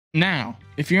Now,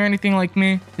 if you're anything like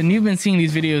me, then you've been seeing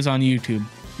these videos on YouTube,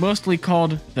 mostly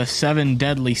called the 7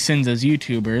 Deadly Sins as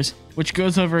YouTubers, which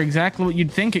goes over exactly what you'd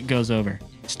think it goes over.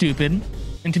 Stupid.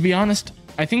 And to be honest,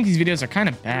 I think these videos are kind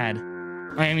of bad.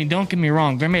 I mean, don't get me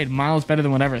wrong, they're made miles better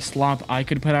than whatever slop I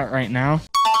could put out right now,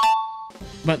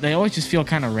 but they always just feel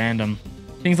kind of random.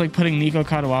 Things like putting Nico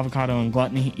Cotto Avocado in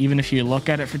Gluttony, even if you look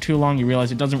at it for too long, you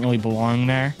realize it doesn't really belong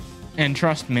there. And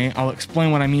trust me, I'll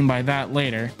explain what I mean by that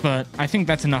later, but I think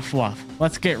that's enough fluff.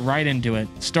 Let's get right into it,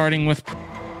 starting with...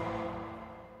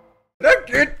 I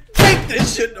can't take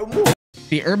this shit no more!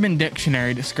 The Urban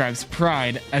Dictionary describes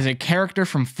Pride as a character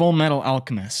from Full Metal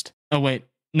Alchemist. Oh wait,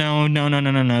 no,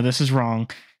 this is wrong.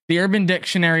 The Urban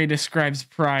Dictionary describes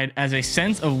pride as a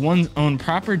sense of one's own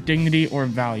proper dignity or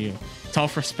value,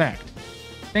 self-respect.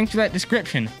 Thanks for that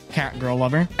description, cat girl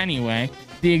lover. Anyway,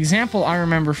 the example I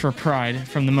remember for pride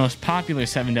from the most popular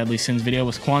 7 Deadly Sins video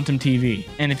was Quantum TV.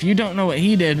 And if you don't know what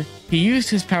he did, he used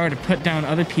his power to put down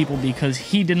other people because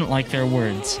he didn't like their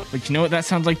words. But you know what that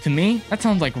sounds like to me? That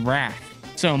sounds like wrath.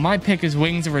 So my pick is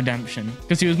Wings of Redemption,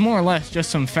 because he was more or less just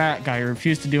some fat guy who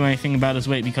refused to do anything about his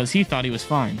weight because he thought he was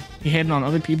fine. He hated on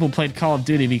other people who played Call of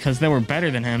Duty because they were better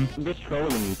than him.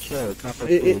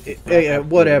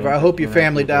 Whatever, I hope your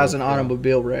family dies in an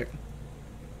automobile wreck.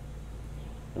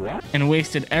 And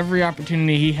wasted every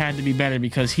opportunity he had to be better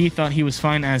because he thought he was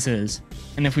fine as is.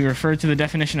 And if we refer to the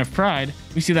definition of pride,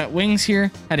 we see that Wings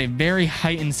here had a very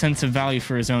heightened sense of value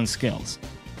for his own skills.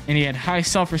 And he had high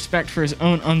self-respect for his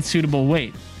own unsuitable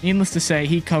weight. Needless to say,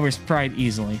 he covers pride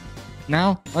easily.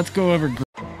 Now, let's go over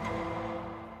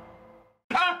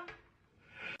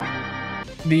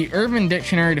The Urban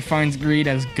Dictionary defines greed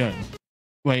as good.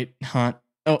 Wait, huh?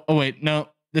 Oh wait, no.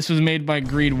 This was made by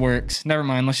GreedWorks. Never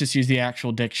mind, let's just use the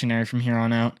actual dictionary from here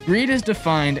on out. Greed is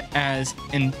defined as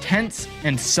intense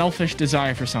and selfish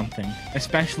desire for something,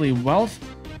 especially wealth,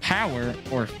 power,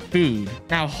 or food.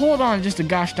 Now, hold on just a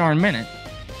gosh darn minute.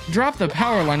 Drop the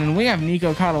power line and we have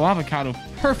Nico Cotto Avocado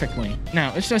perfectly.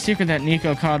 Now, it's no secret that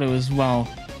Nico Cotto is, well,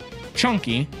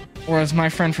 chunky, or as my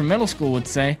friend from middle school would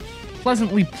say,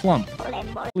 pleasantly plump.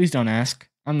 Please don't ask.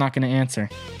 I'm not going to answer.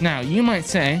 Now, you might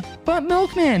say, but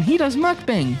Milkman, he does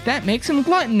mukbang. That makes him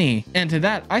gluttony. And to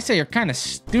that, I say you're kind of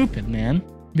stupid, man.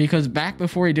 Because back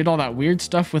before he did all that weird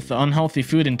stuff with the unhealthy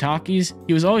food and Takis,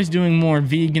 he was always doing more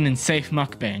vegan and safe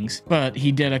mukbangs. But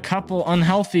he did a couple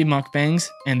unhealthy mukbangs,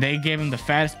 and they gave him the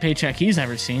fattest paycheck he's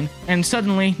ever seen, and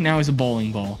suddenly, now he's a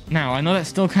bowling ball. Now, I know that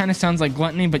still kind of sounds like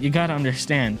gluttony, but you gotta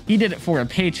understand, he did it for a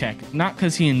paycheck, not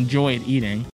because he enjoyed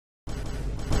eating.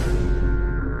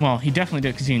 Well, he definitely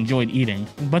did because he enjoyed eating,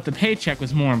 but the paycheck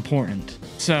was more important.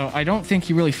 So I don't think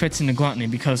he really fits into gluttony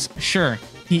because, sure,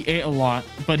 he ate a lot,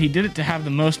 but he did it to have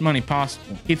the most money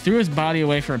possible. He threw his body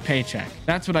away for a paycheck.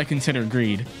 That's what I consider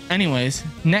greed. Anyways,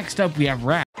 next up we have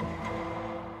wrath. I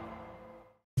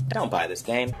don't buy this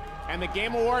game. And the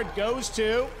game award goes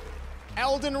to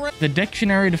Elden Ring. The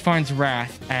dictionary defines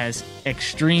wrath as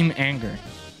extreme anger.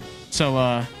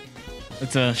 So,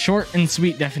 it's a short and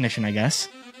sweet definition, I guess.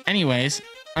 Anyways,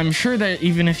 I'm sure if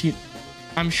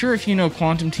you know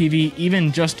Quantum TV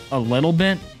even just a little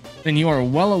bit, then you are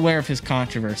well aware of his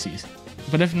controversies.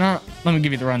 But if not, let me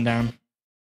give you the rundown.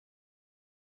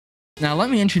 Now let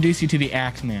me introduce you to the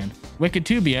Axe Man.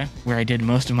 Wikitubia, where I did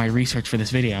most of my research for this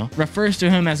video, refers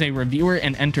to him as a reviewer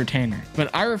and entertainer,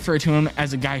 but I refer to him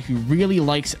as a guy who really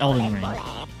likes Elden Ring.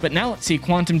 But now let's see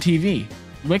Quantum TV.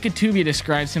 Wikitubia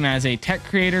describes him as a tech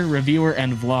creator, reviewer,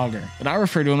 and vlogger, but I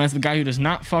refer to him as the guy who does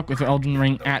not fuck with Elden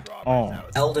Ring at all.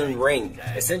 Elden Ring.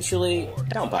 Essentially, I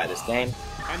don't buy this game.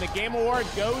 And the game award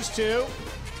goes to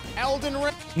Elden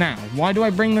Ring. Now, why do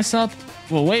I bring this up?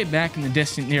 Well, way back in the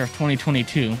distant year of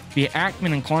 2022, the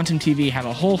Ackman and Quantum TV had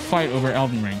a whole fight over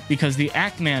Elden Ring, because the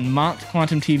Ackman mocked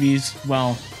Quantum TV's,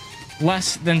 well,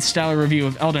 less than stellar review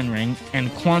of Elden Ring,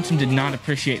 and Quantum did not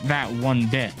appreciate that one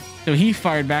bit. So he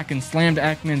fired back and slammed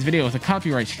Ackman's video with a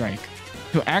copyright strike.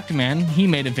 So Ackman, he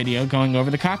made a video going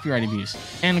over the copyright abuse,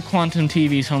 and Quantum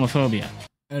TV's homophobia.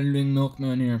 Editing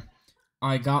Milkman here.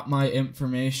 I got my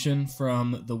information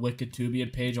from the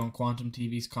Wikitubia page on Quantum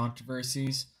TV's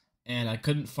controversies, and I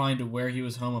couldn't find where he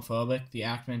was homophobic. The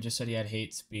Ackman just said he had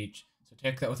hate speech, so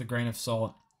take that with a grain of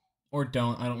salt. Or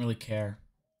don't, I don't really care.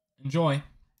 Enjoy.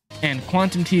 And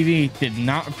Quantum TV did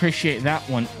not appreciate that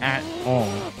one at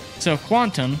all. So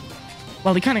Quantum,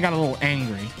 well, he kind of got a little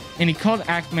angry, and he called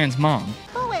Ackman's mom.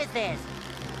 Who is this?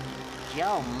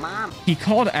 Yo, Mom. He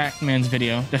called Ackman's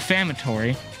video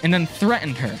defamatory, and then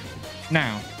threatened her.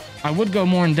 Now, I would go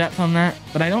more in depth on that,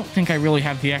 but I don't think I really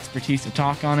have the expertise to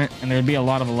talk on it, and there'd be a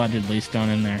lot of allegedly thrown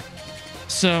in there.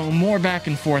 So more back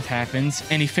and forth happens,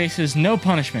 and he faces no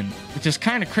punishment, which is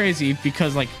kind of crazy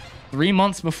because, like, 3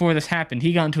 months before this happened,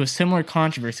 he got into a similar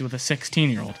controversy with a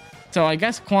 16-year-old. So I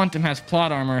guess Quantum has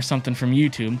plot armor or something from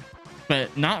YouTube,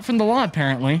 but not from the law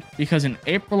apparently, because in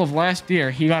April of last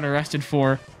year, he got arrested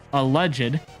for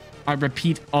alleged, I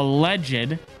repeat,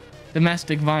 alleged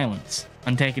domestic violence.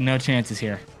 I'm taking no chances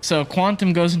here. So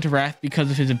Quantum goes into wrath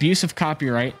because of his abuse of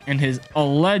copyright and his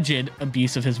alleged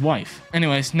abuse of his wife.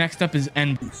 Anyways, next up is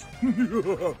Envy.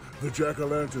 The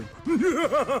jack-o'-lantern.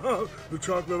 The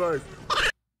chocolate ice.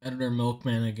 Editor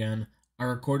Milkman again. I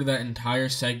recorded that entire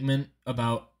segment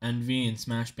about Envy and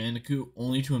Smash Bandicoot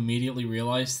only to immediately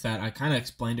realize that I kind of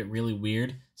explained it really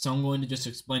weird, so I'm going to just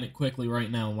explain it quickly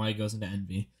right now and why he goes into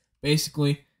Envy.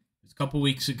 Basically, it was a couple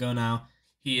weeks ago now,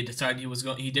 he had decided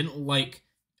he didn't like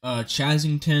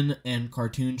Chazington and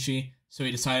Cartoonchi, so he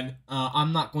decided,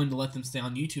 I'm not going to let them stay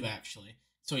on YouTube actually.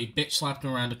 So he bitch slapped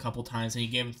him around a couple times and he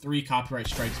gave him 3 copyright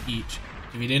strikes each.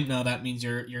 If you didn't know, that means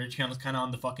your channel's kind of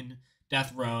on the fucking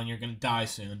death row and you're gonna die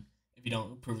soon if you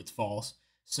don't prove it's false.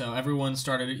 So everyone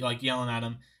started like yelling at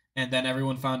him, and then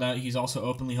everyone found out he's also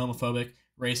openly homophobic,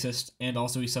 racist, and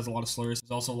also he says a lot of slurs.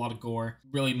 There's also a lot of gore.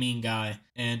 Really mean guy.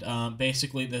 And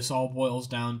basically this all boils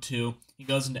down to he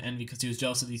goes into Envy because he was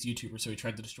jealous of these YouTubers, so he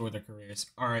tried to destroy their careers.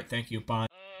 Alright, thank you, bye.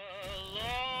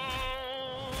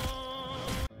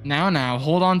 Now,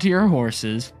 hold on to your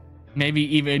horses. Maybe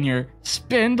even your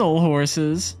spindle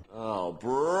horses. Oh,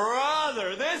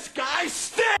 brother, this guy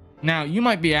stinks! Now, you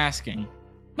might be asking,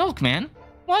 Milkman,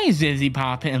 why is Izzy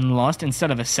Pop in Lust instead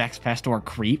of a sex pest or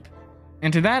creep?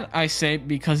 And to that I say,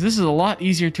 because this is a lot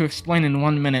easier to explain in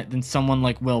 1 minute than someone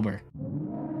like Wilbur.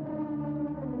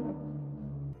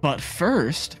 But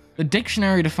first, the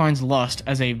dictionary defines lust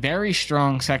as a very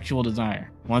strong sexual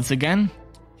desire. Once again,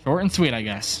 short and sweet, I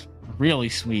guess. Really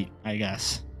sweet, I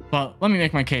guess. But let me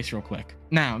make my case real quick.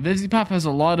 Now, Vizzypop has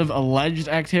a lot of alleged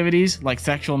activities, like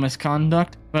sexual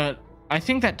misconduct, but I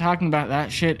think that talking about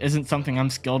that shit isn't something I'm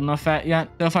skilled enough at yet,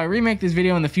 so if I remake this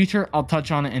video in the future, I'll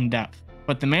touch on it in depth.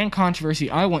 But the main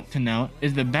controversy I want to note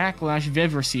is the backlash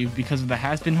Viv received because of the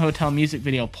Has-Been Hotel music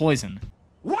video Poison.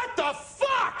 What the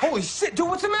fuck? Holy shit, dude,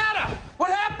 what's the matter?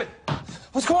 What happened?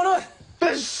 What's going on?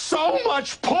 There's so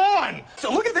much porn!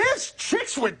 So look at this!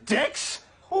 Chicks with dicks!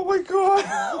 Oh my god.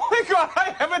 Oh my god,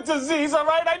 I have a disease,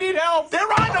 alright? I need help!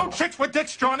 There are no chicks with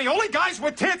dicks, Johnny, only guys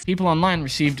with tits! People online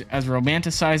received as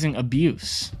romanticizing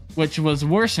abuse, which was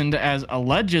worsened as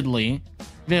allegedly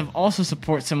Viv also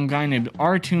supports some guy named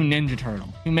R2 Ninja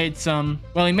Turtle, who made some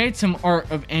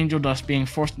art of angel dust being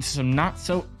forced into some not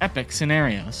so epic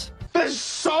scenarios. There's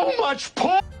so much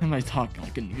porn! Am I talking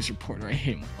like a news reporter? I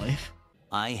hate my life.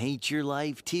 I hate your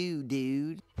life too,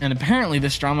 dude. And apparently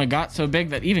this drama got so big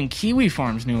that even Kiwi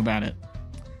Farms knew about it.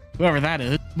 Whoever that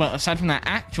is. But aside from that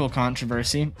actual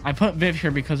controversy, I put Viv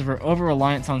here because of her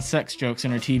over-reliance on sex jokes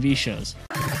in her TV shows.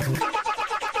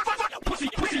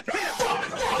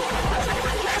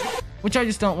 Which I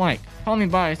just don't like. Call me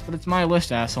biased, but it's my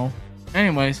list, asshole.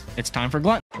 Anyways, it's time for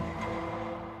gluttony.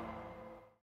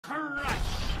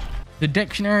 The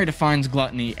dictionary defines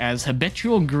gluttony as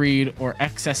habitual greed or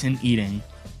excess in eating.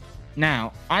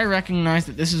 Now, I recognize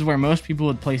that this is where most people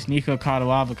would place Nico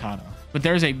Cotto Avocado, but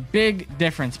there's a big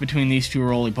difference between these two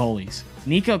roly-polies.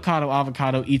 Nico Cotto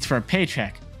Avocado eats for a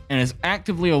paycheck, and is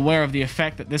actively aware of the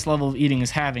effect that this level of eating is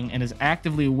having and is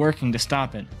actively working to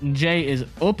stop it. Jay is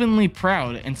openly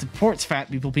proud and supports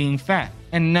fat people being fat.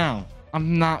 And no,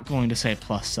 I'm not going to say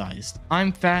plus sized.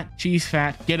 I'm fat, she's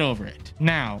fat, get over it.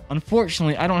 Now,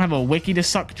 unfortunately, I don't have a wiki to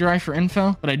suck dry for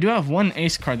info, but I do have one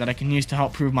ace card that I can use to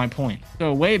help prove my point.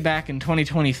 So way back in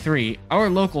 2023, our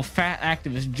local fat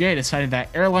activist Jay decided that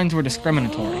airlines were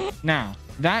discriminatory. Now,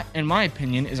 that, in my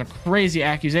opinion, is a crazy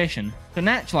accusation. So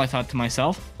naturally I thought to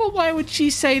myself, well, why would she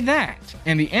say that?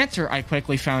 And the answer I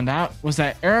quickly found out was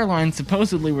that airlines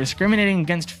supposedly were discriminating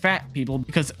against fat people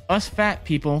because us fat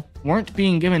people weren't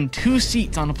being given 2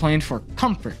 seats on a plane for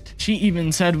comfort. She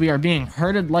even said we are being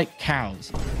herded like cows,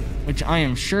 which I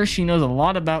am sure she knows a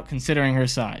lot about considering her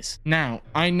size. Now,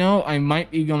 I know I might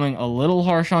be going a little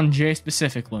harsh on Jay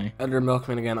specifically. Editor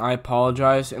Milkman again, I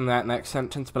apologize in that next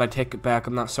sentence, but I take it back,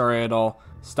 I'm not sorry at all.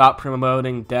 Stop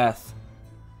promoting death,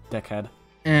 dickhead.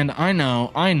 And I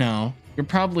know, you're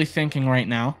probably thinking right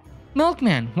now,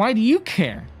 Milkman, why do you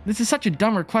care? This is such a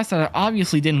dumb request that I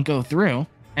obviously didn't go through.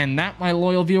 And that, my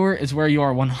loyal viewer, is where you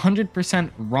are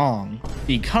 100% wrong.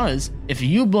 Because if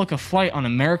you book a flight on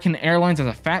American Airlines as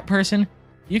a fat person,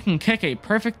 you can kick a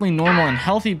perfectly normal and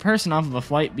healthy person off of a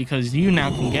flight because you now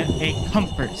can get a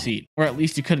comfort seat. Or at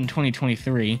least you could in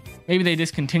 2023. Maybe they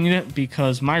discontinued it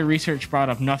because my research brought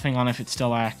up nothing on if it's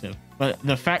still active. But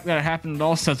the fact that it happened at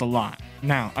all says a lot.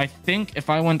 Now, I think if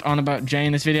I went on about Jay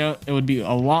in this video, it would be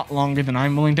a lot longer than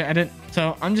I'm willing to edit.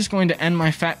 So I'm just going to end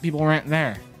my fat people rant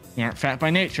there. We aren't fat by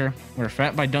nature, we're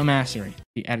fat by dumbassery.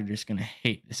 The editor's gonna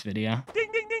hate this video. Ding,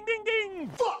 ding, ding, ding, ding!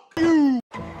 Fuck you!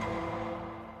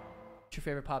 What's your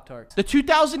favorite Pop-Tarts? The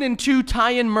 2002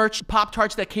 tie-in merch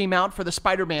Pop-Tarts that came out for the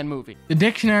Spider-Man movie. The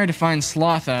dictionary defines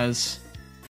sloth as...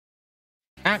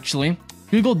 Actually,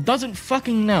 Google doesn't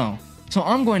fucking know. So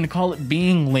I'm going to call it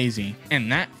being lazy.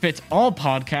 And that fits all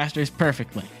podcasters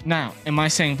perfectly. Now, am I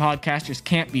saying podcasters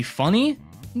can't be funny?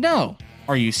 No.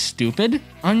 Are you stupid?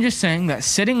 I'm just saying that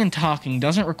sitting and talking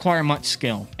doesn't require much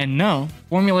skill. And no,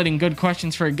 formulating good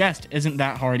questions for a guest isn't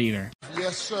that hard either.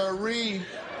 Yes, sirree.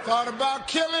 Thought about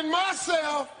killing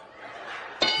myself.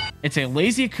 It's a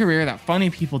lazy career that funny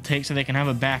people take so they can have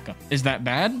a backup. Is that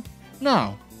bad?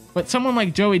 No. But someone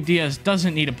like Joey Diaz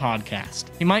doesn't need a podcast.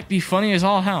 He might be funny as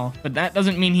all hell, but that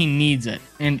doesn't mean he needs it.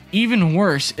 And even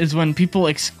worse is when people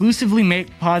exclusively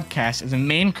make podcasts as a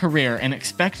main career and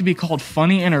expect to be called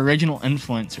funny and original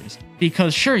influencers.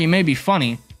 Because sure, you may be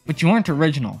funny, but you aren't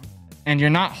original. And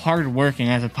you're not hardworking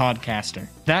as a podcaster.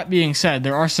 That being said,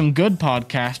 there are some good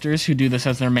podcasters who do this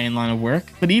as their main line of work,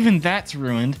 but even that's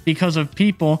ruined because of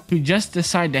people who just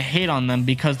decide to hate on them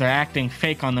because they're acting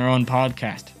fake on their own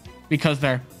podcast. Because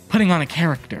they're putting on a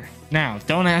character. Now,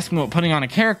 don't ask me what putting on a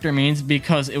character means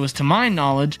because it was to my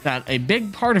knowledge that a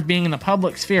big part of being in the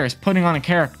public sphere is putting on a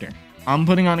character. I'm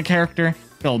putting on a character,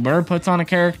 Bill Burr puts on a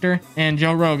character, and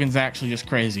Joe Rogan's actually just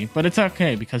crazy. But it's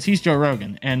okay because he's Joe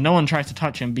Rogan and no one tries to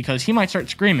touch him because he might start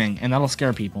screaming and that'll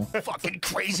scare people. Fucking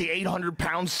crazy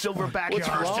 800-pound silverback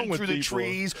bursting through the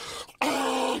trees.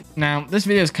 Now, this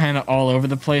video is kind of all over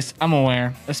the place, I'm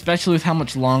aware, especially with how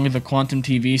much longer the Quantum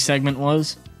TV segment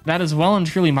was. That is well and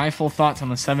truly my full thoughts on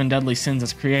the 7 deadly sins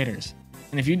as creators.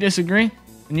 And if you disagree,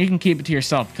 then you can keep it to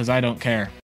yourself because I don't care.